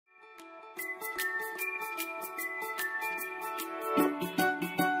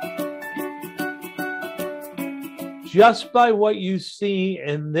Just by what you see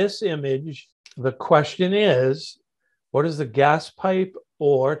in this image, the question is, what is the gas pipe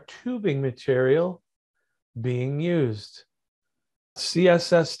or tubing material being used?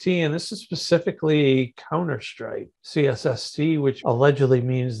 CSST, and this is specifically counterstrike CSST, which allegedly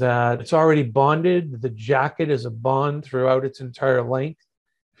means that it's already bonded. The jacket is a bond throughout its entire length.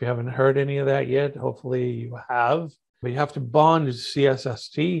 If you haven't heard any of that yet, hopefully you have. But you have to bond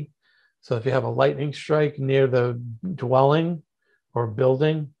CSST. So if you have a lightning strike near the dwelling or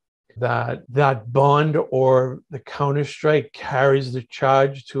building, that bond or the counterstrike carries the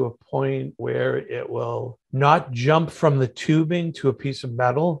charge to a point where it will not jump from the tubing to a piece of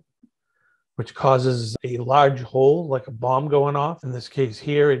metal, which causes a large hole like a bomb going off. In this case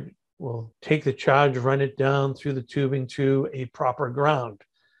here, it will take the charge, run it down through the tubing to a proper ground.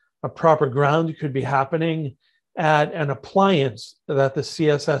 A proper ground could be happening at an appliance that the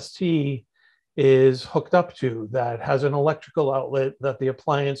CSST is hooked up to, that has an electrical outlet that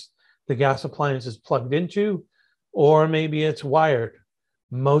the gas appliance is plugged into, or maybe it's wired.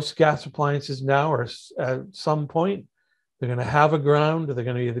 Most gas appliances now are at some point, they're going to have a ground, they're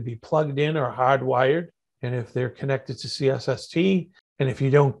going to either be plugged in or hardwired. And if they're connected to CSST, and if you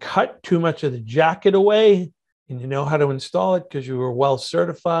don't cut too much of the jacket away and you know how to install it because you were well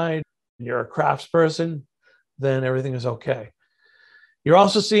certified, and you're a craftsperson, then everything is okay. You're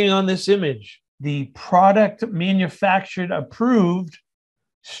also seeing on this image the product manufactured approved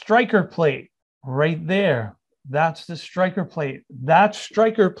striker plate right there. That's the striker plate. That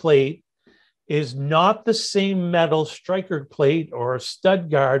striker plate is not the same metal striker plate or stud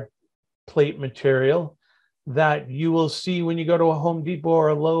guard plate material that you will see when you go to a Home Depot or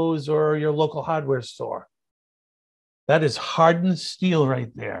a Lowe's or your local hardware store. That is hardened steel right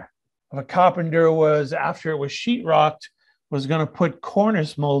there. If a carpenter was, after it was sheetrocked, was going to put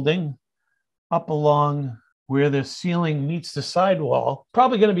cornice molding up along where the ceiling meets the sidewall,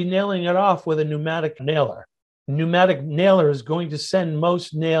 probably going to be nailing it off with a pneumatic nailer. A pneumatic nailer is going to send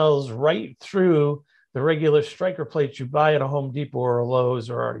most nails right through the regular striker plates you buy at a Home Depot or a Lowe's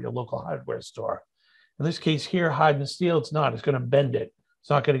or your local hardware store. In this case here, hardened steel, it's not. It's going to bend it. It's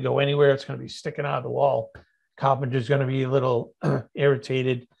not going to go anywhere. It's going to be sticking out of the wall. Carpenter's going to be a little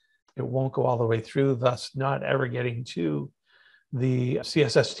irritated. It won't go all the way through, thus not ever getting to the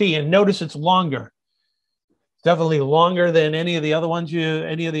CSST. And notice it's longer. It's definitely longer than any of the other ones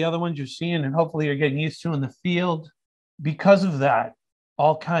you're seeing, and hopefully you're getting used to in the field. Because of that,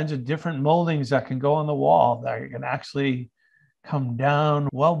 all kinds of different moldings that can go on the wall that can actually come down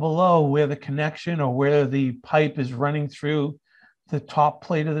well below where the connection or where the pipe is running through the top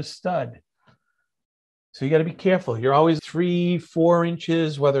plate of the stud. So you got to be careful. You're always 3-4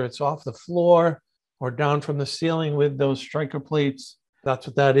 inches, whether it's off the floor or down from the ceiling with those striker plates. That's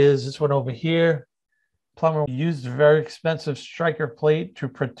what that is. This one over here, plumber used a very expensive striker plate to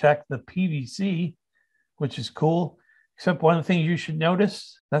protect the PVC, which is cool. Except one thing you should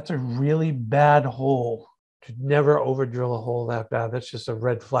notice, that's a really bad hole. Should never over drill a hole that bad. That's just a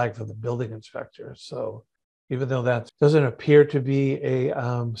red flag for the building inspector. So even though that doesn't appear to be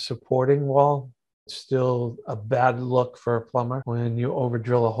a supporting wall, it's still a bad look for a plumber when you over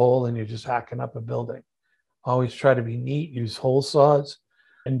drill a hole and you're just hacking up a building. Always try to be neat, use hole saws,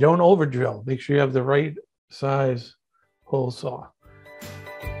 and don't over drill. Make sure you have the right size hole saw.